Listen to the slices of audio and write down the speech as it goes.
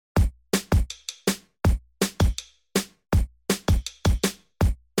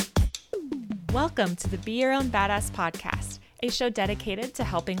Welcome to the Be Your Own Badass podcast, a show dedicated to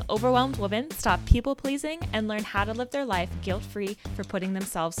helping overwhelmed women stop people-pleasing and learn how to live their life guilt-free for putting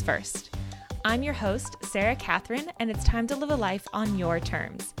themselves first. I'm your host, Sarah Catherine, and it's time to live a life on your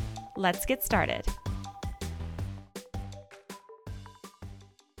terms. Let's get started.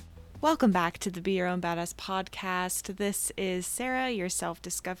 Welcome back to the Be Your Own Badass podcast. This is Sarah, your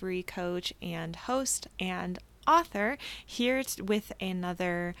self-discovery coach and host and author, here with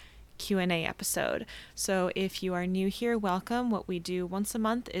another Q&A episode. So if you are new here, welcome. What we do once a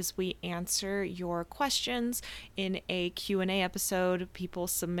month is we answer your questions in a Q&A episode. People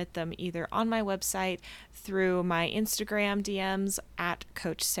submit them either on my website, through my Instagram DMs at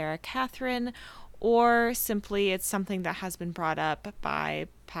Coach Sarah Catherine, or simply it's something that has been brought up by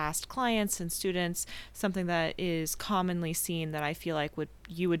past clients and students, something that is commonly seen that I feel like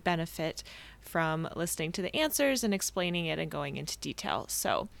you would benefit from listening to the answers and explaining it and going into detail.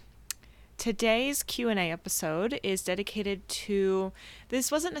 So today's Q&A episode is dedicated to,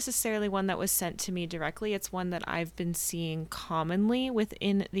 this wasn't necessarily one that was sent to me directly. It's one that I've been seeing commonly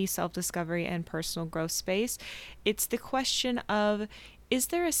within the self-discovery and personal growth space. It's the question of, is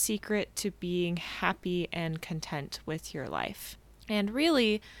there a secret to being happy and content with your life? And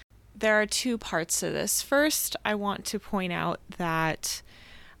really, there are two parts to this. First, I want to point out that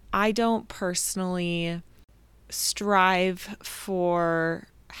I don't personally strive for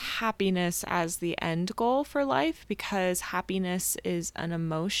happiness as the end goal for life, because happiness is an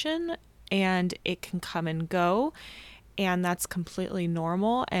emotion and it can come and go, and that's completely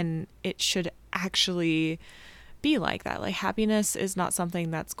normal, and it should actually be like that. Like, happiness is not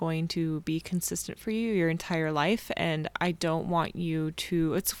something that's going to be consistent for you your entire life, and I don't want you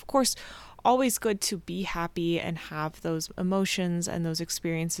to, it's of course always good to be happy and have those emotions and those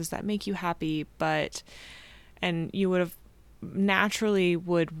experiences that make you happy, and you naturally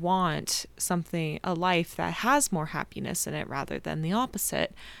would want a life that has more happiness in it rather than the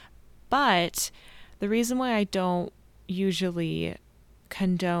opposite. But the reason why I don't usually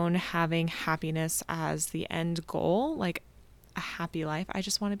condone having happiness as the end goal, like a happy life, I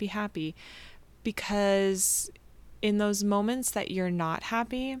just want to be happy, because in those moments that you're not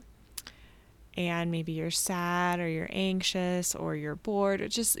happy, and maybe you're sad or you're anxious or you're bored, or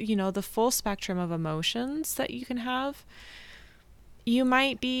just, the full spectrum of emotions that you can have, you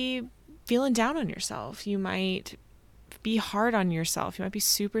might be feeling down on yourself. You might be hard on yourself. You might be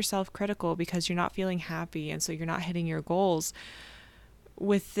super self-critical because you're not feeling happy, and so you're not hitting your goals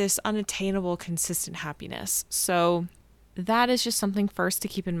with this unattainable, consistent happiness. So that is just something first to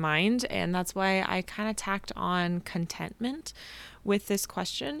keep in mind, and that's why I kind of tacked on contentment with this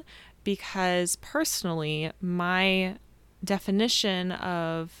question, because personally, my definition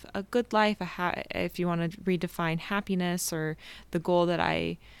of a good life, if you want to redefine happiness, or the goal that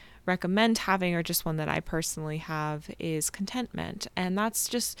I recommend having, or just one that I personally have, is contentment. And that's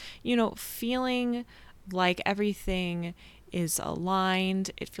just, feeling like everything is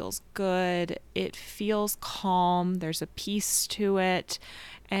aligned, it feels good, it feels calm, there's a peace to it,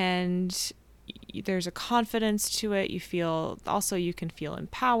 and there's a confidence to it. You can feel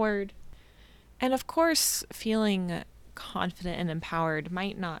empowered. And of course, feeling confident and empowered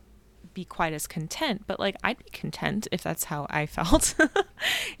might not be quite as content, but I'd be content if that's how I felt.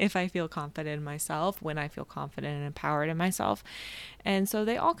 If I feel confident in myself, when I feel confident and empowered in myself. And so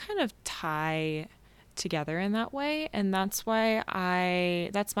they all kind of tie together in that way, and that's why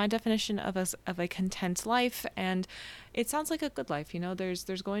that's my definition of a content life. And it sounds like a good life.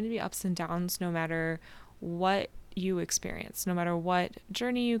 There's going to be ups and downs no matter what you experience, no matter what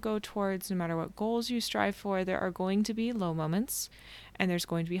journey you go towards, no matter what goals you strive for. There are going to be low moments and there's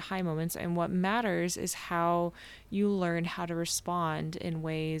going to be high moments, and what matters is how you learn how to respond in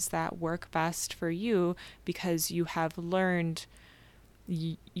ways that work best for you, because you have learned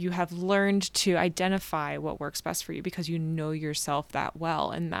to identify what works best for you, because you know yourself that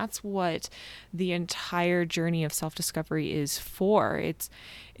well. And that's what the entire journey of self-discovery is for. It's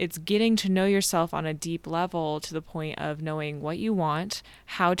getting to know yourself on a deep level, to the point of knowing what you want,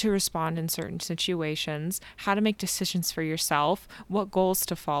 how to respond in certain situations, how to make decisions for yourself, what goals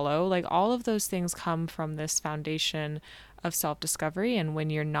to follow. All of those things come from this foundation of self-discovery. And when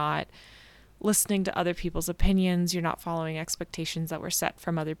you're not listening to other people's opinions, you're not following expectations that were set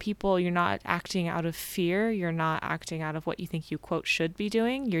from other people, you're not acting out of fear, you're not acting out of what you think you, quote, should be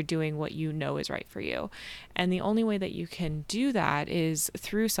doing, you're doing what you know is right for you. And the only way that you can do that is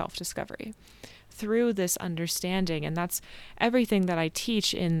through self-discovery, through this understanding. And that's everything that I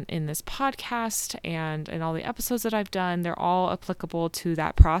teach in this podcast and in all the episodes that I've done. They're all applicable to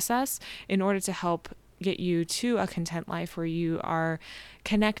that process in order to help get you to a content life where you are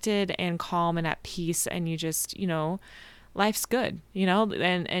connected and calm and at peace, and you just, life's good,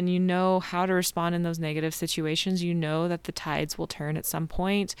 and you know how to respond in those negative situations. You know that the tides will turn at some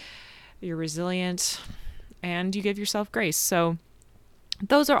point. You're resilient and you give yourself grace. So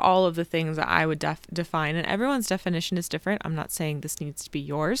those are all of the things that I would define, and everyone's definition is different. I'm not saying this needs to be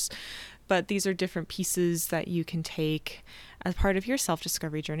yours, but these are different pieces that you can take as part of your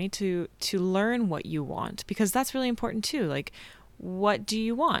self-discovery journey to learn what you want, because that's really important too. Like, what do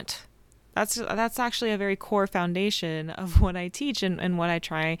you want? That's actually a very core foundation of what I teach and what I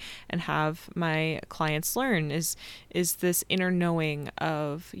try and have my clients learn is this inner knowing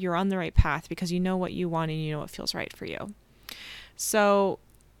of you're on the right path because you know what you want and you know what feels right for you. So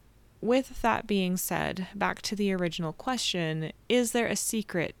with that being said, back to the original question, is there a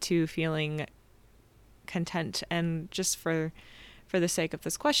secret to feeling content? And just for the sake of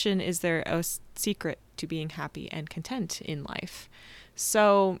this question, is there a secret to being happy and content in life?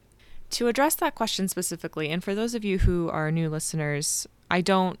 So to address that question specifically, and for those of you who are new listeners, I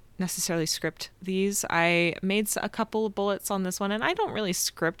don't necessarily script these. I made a couple of bullets on this one, and I don't really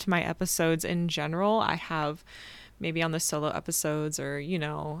script my episodes in general. I have maybe on the solo episodes, or,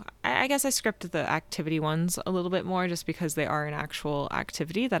 I guess I script the activity ones a little bit more just because they are an actual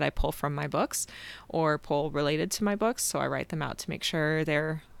activity that I pull from my books or pull related to my books. So I write them out to make sure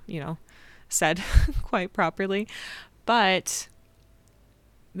they're, said quite properly. But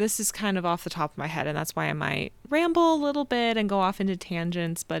this is kind of off the top of my head, and that's why I might ramble a little bit and go off into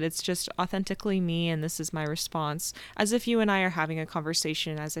tangents, but it's just authentically me, and this is my response, as if you and I are having a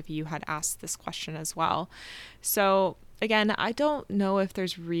conversation, as if you had asked this question as well. So again, I don't know if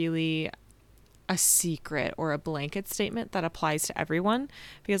there's really a secret or a blanket statement that applies to everyone,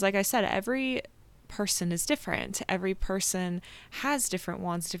 because like I said, every person is different. Every person has different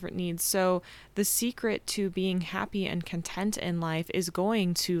wants, different needs. So the secret to being happy and content in life is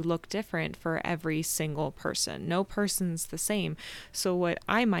going to look different for every single person. No person's the same. So what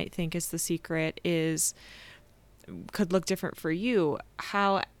I might think is the secret could look different for you.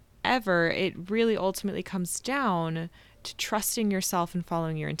 However, it really ultimately comes down to trusting yourself and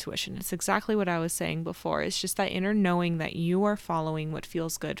following your intuition. It's exactly what I was saying before. It's just that inner knowing that you are following what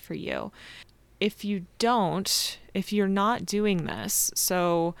feels good for you. If you're not doing this,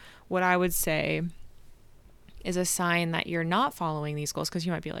 so what I would say is a sign that you're not following these goals, because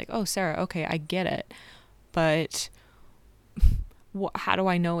you might be like, oh, Sarah, okay, I get it. But how do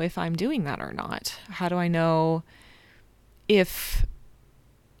I know if I'm doing that or not? How do I know if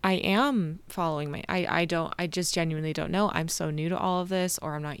I am following I just genuinely don't know. I'm so new to all of this,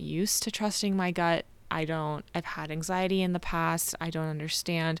 or I'm not used to trusting my gut. I've had anxiety in the past. I don't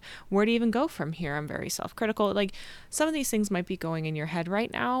understand where to even go from here. I'm very self-critical. Like, some of these things might be going in your head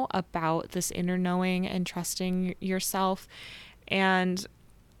right now about this inner knowing and trusting yourself. And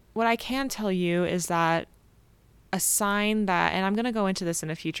what I can tell you is that a sign that, and I'm going to go into this in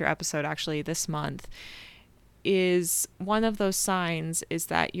a future episode actually this month, is one of those signs is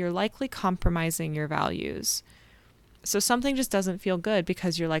that you're likely compromising your values. So something just doesn't feel good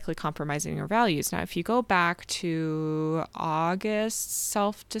because you're likely compromising your values. Now, if you go back to August's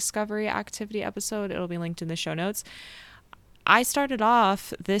self-discovery activity episode, it'll be linked in the show notes. I started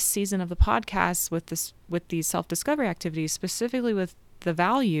off this season of the podcast with these self-discovery activities, specifically with the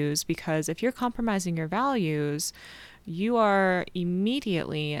values, because if you're compromising your values, you are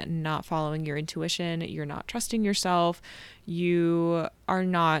immediately not following your intuition. You're not trusting yourself. You are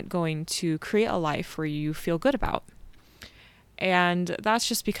not going to create a life where you feel good about. And that's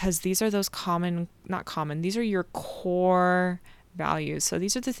just because these are these are your core values. So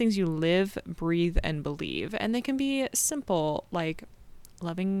these are the things you live, breathe, and believe. And they can be simple, like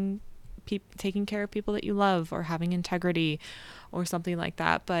loving taking care of people that you love, or having integrity, or something like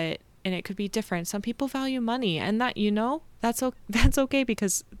that. And it could be different. Some people value money, and that, that's okay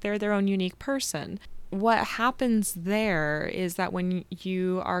because they're their own unique person. What happens there is that when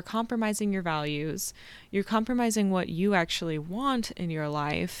you are compromising your values, you're compromising what you actually want in your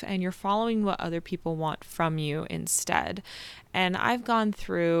life, and you're following what other people want from you instead. And I've gone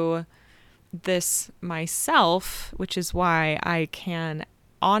through this myself, which is why I can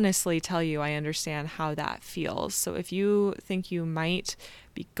honestly tell you I understand how that feels. So if you think you might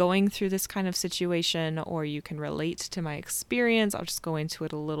be going through this kind of situation, or you can relate to my experience, I'll just go into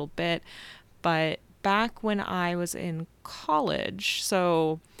it a little bit. But back when I was in college,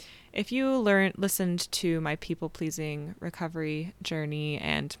 so if you listened to my people-pleasing recovery journey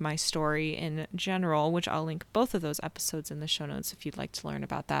and my story in general, which I'll link both of those episodes in the show notes if you'd like to learn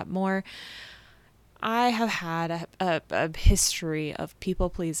about that more, I have had a history of people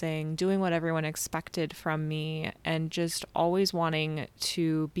pleasing, doing what everyone expected from me, and just always wanting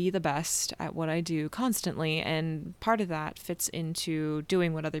to be the best at what I do constantly. And part of that fits into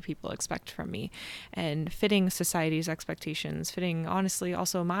doing what other people expect from me and fitting society's expectations, fitting, honestly,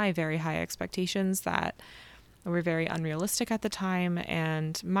 also my very high expectations that were very unrealistic at the time.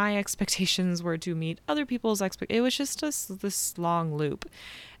 And my expectations were to meet other people's expectations. It was just this long loop.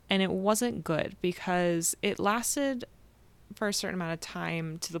 And it wasn't good because it lasted for a certain amount of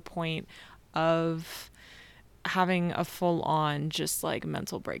time to the point of having a full on just like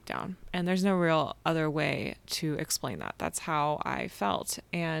mental breakdown. And there's no real other way to explain that. That's how I felt.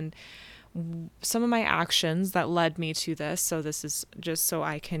 And some of my actions that led me to this, so this is just so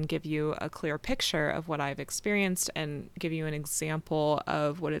I can give you a clear picture of what I've experienced and give you an example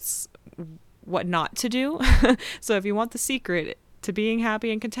of what not to do. So if you want the secret to being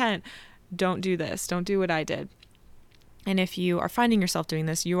happy and content, don't do this. Don't do what I did. And if you are finding yourself doing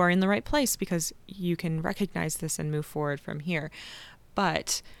this, you are in the right place because you can recognize this and move forward from here.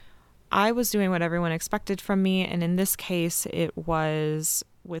 But I was doing what everyone expected from me. And in this case, it was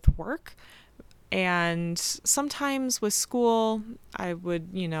with work. And sometimes with school, I would,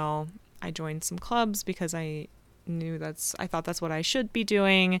 I joined some clubs because I thought that's what I should be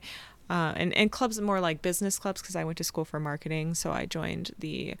doing. And clubs more like business clubs because I went to school for marketing. So I joined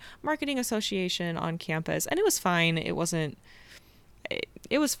the marketing association on campus and it was fine. It was fine.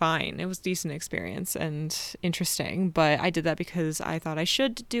 It was a decent experience and interesting, but I did that because I thought I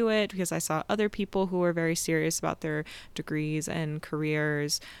should do it because I saw other people who were very serious about their degrees and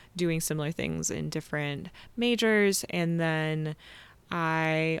careers doing similar things in different majors. And then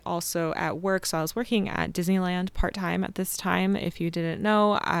I also at work, so I was working at Disneyland part-time at this time. If you didn't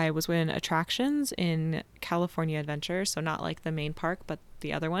know, I was in attractions in California Adventure, so not like the main park, but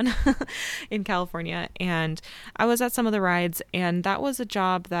the other one in California. And I was at some of the rides, and that was a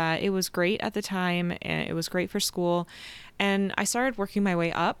job that it was great at the time, and it was great for school. And I started working my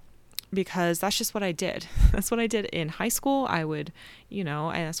way up because that's just what I did. That's what I did in high school. I would, and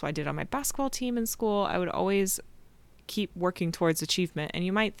that's what I did on my basketball team in school. I would always keep working towards achievement. And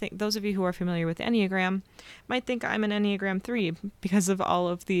you might think, those of you who are familiar with Enneagram might think I'm an Enneagram 3 because of all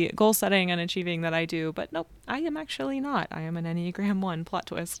of the goal setting and achieving that I do. But nope, I am actually not. I am an Enneagram 1, plot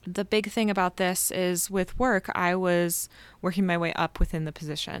twist. The big thing about this is with work, I was working my way up within the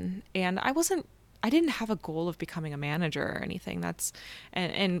position and I didn't have a goal of becoming a manager or anything.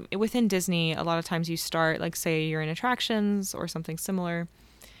 And within Disney, a lot of times you start, like say you're in attractions or something similar,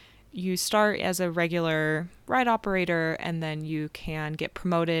 you start as a regular ride operator and then you can get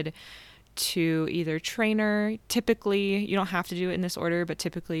promoted to either trainer. Typically, you don't have to do it in this order, but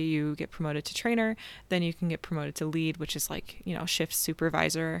typically you get promoted to trainer. Then you can get promoted to lead, which is like, shift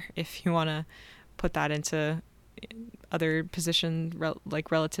supervisor, if you want to put that into other position, like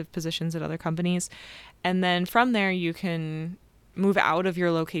relative positions at other companies. And then from there, you can move out of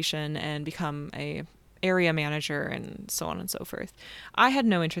your location and become a area manager and so on and so forth. I had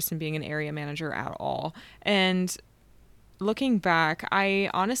no interest in being an area manager at all. And looking back, I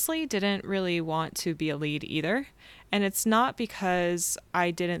honestly didn't really want to be a lead either. And it's not because I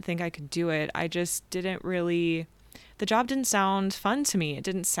didn't think I could do it. I just didn't really, the job didn't sound fun to me. It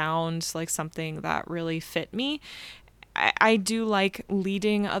didn't sound like something that really fit me. I do like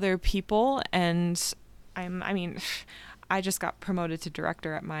leading other people, and I just got promoted to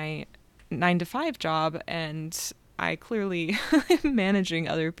director at my 9-to-5 job, and I clearly am managing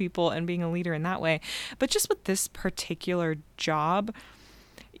other people and being a leader in that way. But just with this particular job,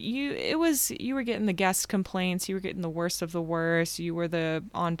 you were getting the guest complaints, you were getting the worst of the worst, you were the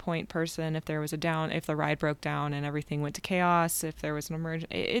on point person if there was if the ride broke down and everything went to chaos, if there was an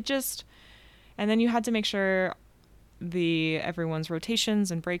emergency, and then you had to make sure everyone's rotations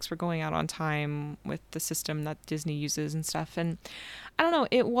and breaks were going out on time with the system that Disney uses and stuff. And I don't know,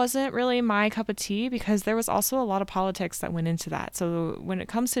 it wasn't really my cup of tea because there was also a lot of politics that went into that. So when it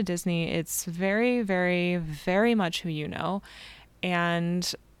comes to Disney, it's very, very, very much who you know.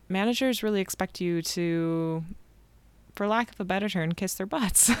 And managers really expect you to, for lack of a better term, kiss their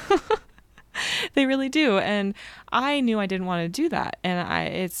butts. They really do. And I knew I didn't want to do that.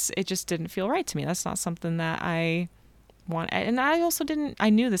 And it just didn't feel right to me. That's not something that I want. And I also I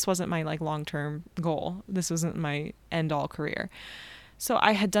knew this wasn't my like long-term goal. This wasn't my end-all career. So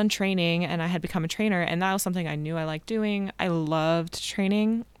I had done training and I had become a trainer, and that was something I knew I liked doing. I loved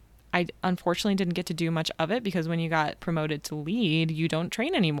training. I unfortunately didn't get to do much of it because when you got promoted to lead, you don't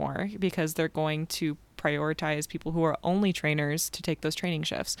train anymore because they're going to prioritize people who are only trainers to take those training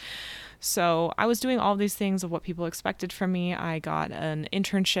shifts. So I was doing all these things of what people expected from me. I got an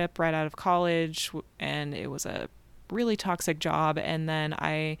internship right out of college, and it was a really toxic job. And then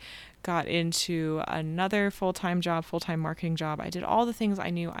I got into another full-time job, full-time marketing job. I did all the things I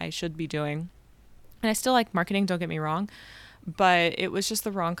knew I should be doing. And I still like marketing, don't get me wrong, but it was just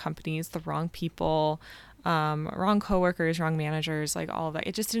the wrong companies, the wrong people, wrong coworkers, wrong managers, like all of that.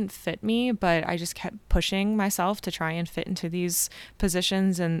 It just didn't fit me, but I just kept pushing myself to try and fit into these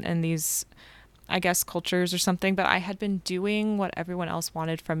positions and these, I guess, cultures or something. But I had been doing what everyone else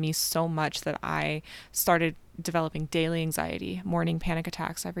wanted from me so much that I started developing daily anxiety, morning panic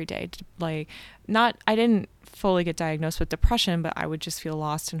attacks every day. I didn't fully get diagnosed with depression, but I would just feel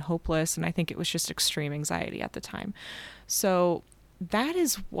lost and hopeless. And I think it was just extreme anxiety at the time. So that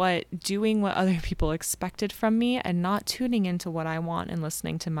is what doing what other people expected from me and not tuning into what I want and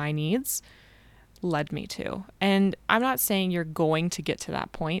listening to my needs led me to. And I'm not saying you're going to get to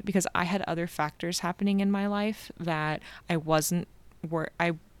that point, because I had other factors happening in my life that I was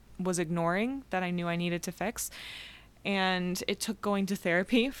ignoring, that I knew I needed to fix. And it took going to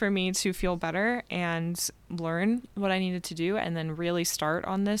therapy for me to feel better and learn what I needed to do, and then really start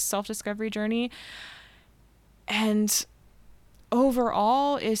on this self-discovery journey. And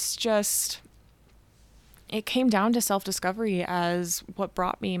overall, it came down to self-discovery as what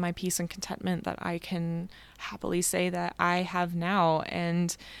brought me my peace and contentment that I can happily say that I have now.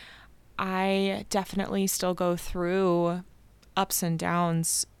 And I definitely still go through ups and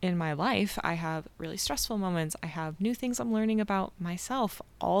downs in my life. I have really stressful moments. I have new things I'm learning about myself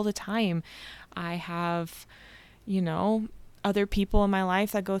all the time. I have, other people in my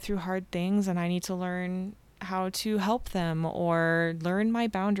life that go through hard things, and I need to learn how to help them or learn my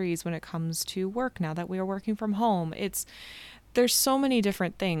boundaries when it comes to work now that we are working from home. There's so many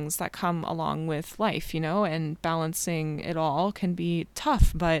different things that come along with life, and balancing it all can be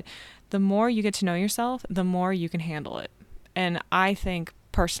tough, but the more you get to know yourself, the more you can handle it. And I think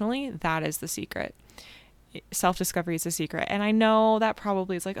personally, that is the secret. Self-discovery is the secret. And I know that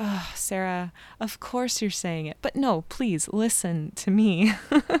probably is like, oh, Sarah, of course you're saying it, but no, please listen to me.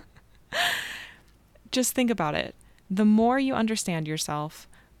 Just think about it. The more you understand yourself,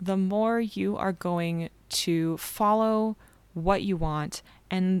 the more you are going to follow what you want.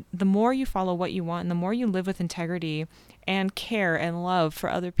 And the more you follow what you want, and the more you live with integrity and care and love for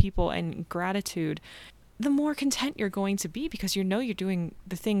other people and gratitude, the more content you're going to be, because you're doing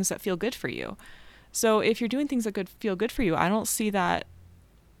the things that feel good for you. So if you're doing things that feel good for you, I don't see that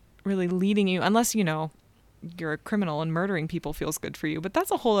really leading you, unless, you're a criminal and murdering people feels good for you, but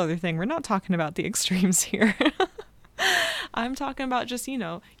that's a whole other thing. We're not talking about the extremes here. I'm talking about just,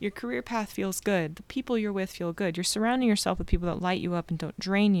 your career path feels good. The people you're with feel good. You're surrounding yourself with people that light you up and don't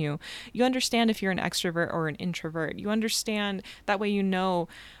drain you. You understand if you're an extrovert or an introvert. You understand that way,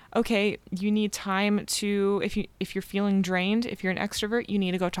 okay, you need time to, if you're feeling drained, if you're an extrovert, you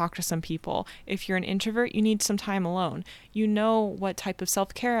need to go talk to some people. If you're an introvert, you need some time alone. You know what type of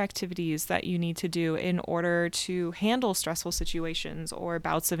self-care activities that you need to do in order to handle stressful situations or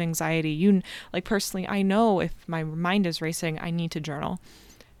bouts of anxiety. Personally, I know if my mind is racing, I need to journal.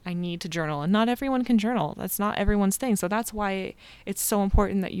 And not everyone can journal. That's not everyone's thing. So that's why it's so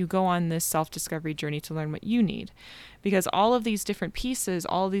important that you go on this self-discovery journey to learn what you need, because all of these different pieces,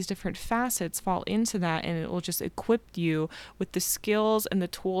 all of these different facets fall into that, and it will just equip you with the skills and the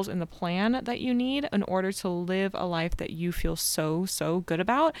tools and the plan that you need in order to live a life that you feel so, so good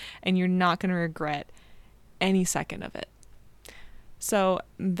about, and you're not going to regret any second of it. So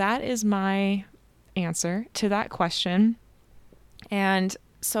that is my answer to that question. And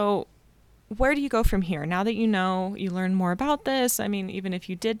so where do you go from here? Now that you learn more about this. I mean, even if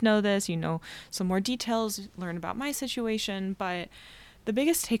you did know this, some more details, learn about my situation. But the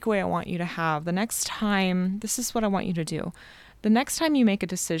biggest takeaway I want you to have the next time, this is what I want you to do. The next time you make a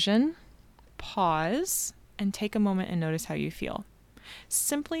decision, pause and take a moment and notice how you feel.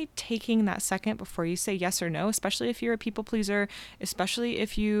 Simply taking that second before you say yes or no, especially if you're a people pleaser, especially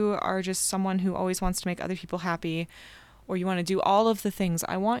if you are just someone who always wants to make other people happy, or you want to do all of the things,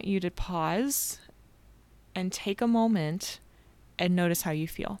 I want you to pause and take a moment and notice how you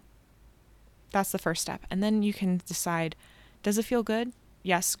feel. That's the first step. And then you can decide, does it feel good?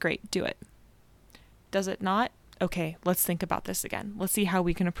 Yes, great, do it. Does it not? Okay, let's think about this again. Let's see how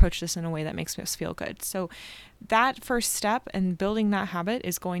we can approach this in a way that makes us feel good. So that first step and building that habit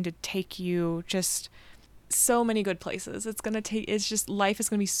is going to take you just so many good places. Life is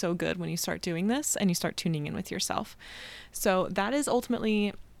going to be so good when you start doing this and you start tuning in with yourself. So that is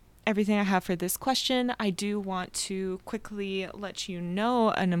ultimately everything I have for this question. I do want to quickly let you know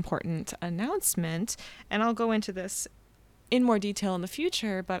an important announcement, and I'll go into this in more detail in the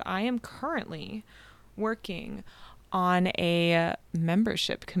future, but I am currently working on a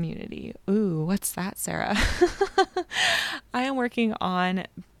membership community. Ooh, what's that, Sarah? I am working on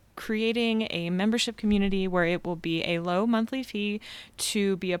creating a membership community where it will be a low monthly fee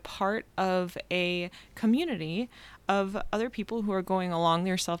to be a part of a community of other people who are going along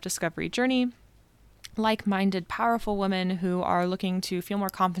their self-discovery journey, like-minded, powerful women who are looking to feel more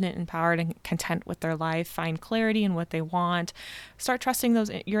confident, empowered, and content with their life, find clarity in what they want, start trusting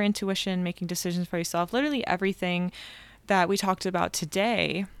your intuition, making decisions for yourself. Literally everything that we talked about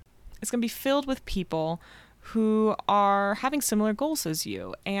today is going to be filled with people who are having similar goals as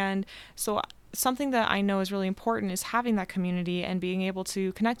you. And so something that I know is really important is having that community and being able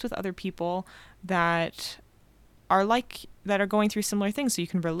to connect with other people that are going through similar things. So you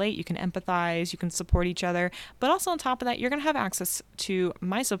can relate, you can empathize, you can support each other. But also on top of that, you're going to have access to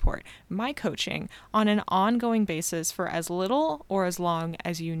my support, my coaching on an ongoing basis for as little or as long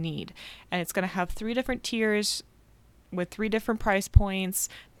as you need. And it's going to have 3 different tiers with 3 different price points.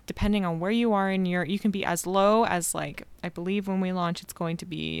 Depending on where you are you can be as low as, like, I believe when we launch, it's going to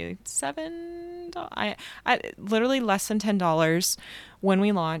be $7. I literally less than $10 when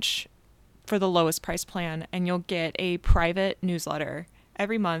we launch for the lowest price plan, and you'll get a private newsletter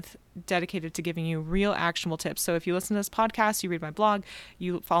every month dedicated to giving you real actionable tips. So if you listen to this podcast, you read my blog,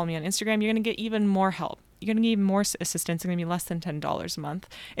 you follow me on Instagram, you're going to get even more help. You're going to get even more assistance. It's going to be less than $10 a month.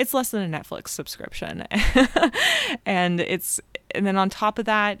 It's less than a Netflix subscription. And then on top of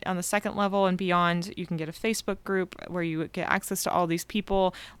that, on the second level and beyond, you can get a Facebook group where you get access to all these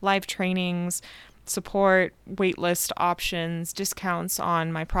people, live trainings, support, waitlist options, discounts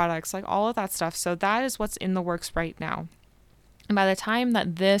on my products, like all of that stuff. So that is what's in the works right now. And by the time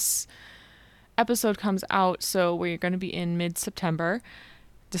that this episode comes out, so we're going to be in mid-September,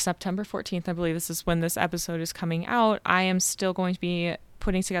 September 14th, I believe this is when this episode is coming out, I am still going to be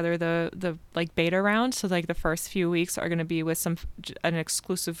putting together the like beta round. So like the first few weeks are going to be with an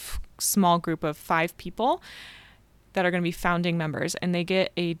exclusive small group of 5 people that are going to be founding members, and they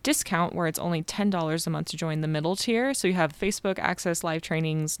get a discount where it's only $10 a month to join the middle tier. So you have Facebook access, live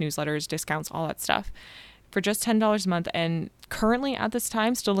trainings, newsletters, discounts, all that stuff for just $10 a month. And currently at this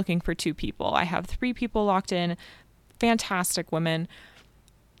time, still looking for 2 people. I have 3 people locked in, fantastic women.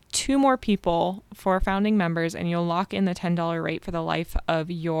 2 more people for founding members, and you'll lock in the $10 rate for the life of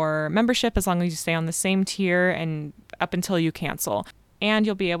your membership as long as you stay on the same tier and up until you cancel. And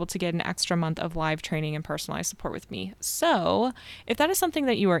you'll be able to get an extra month of live training and personalized support with me. So if that is something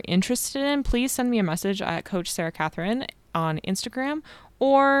that you are interested in, please send me a message at Coach Sarah Catherine on Instagram,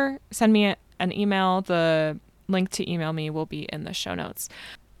 or send me an email. The link to email me will be in the show notes.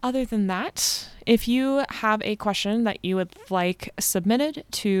 Other than that, if you have a question that you would like submitted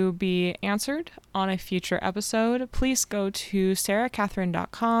to be answered on a future episode, please go to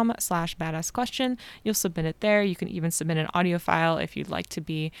sarahcatherine.com/badass question. You'll submit it there. You can even submit an audio file if you'd like to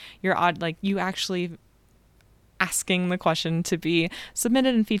be you actually asking the question to be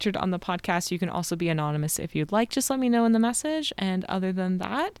submitted and featured on the podcast. You can also be anonymous if you'd like. Just let me know in the message. And other than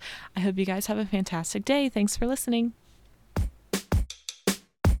that, I hope you guys have a fantastic day. Thanks for listening.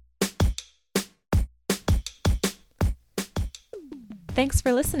 Thanks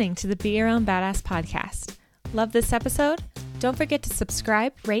for listening to the Be Your Own Badass podcast. Love this episode? Don't forget to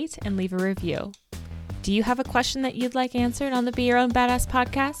subscribe, rate, and leave a review. Do you have a question that you'd like answered on the Be Your Own Badass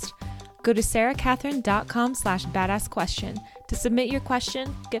podcast? Go to sarahcatherine.com/badass question to submit your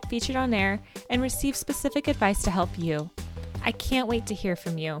question, get featured on air, and receive specific advice to help you. I can't wait to hear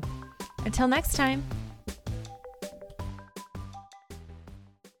from you. Until next time.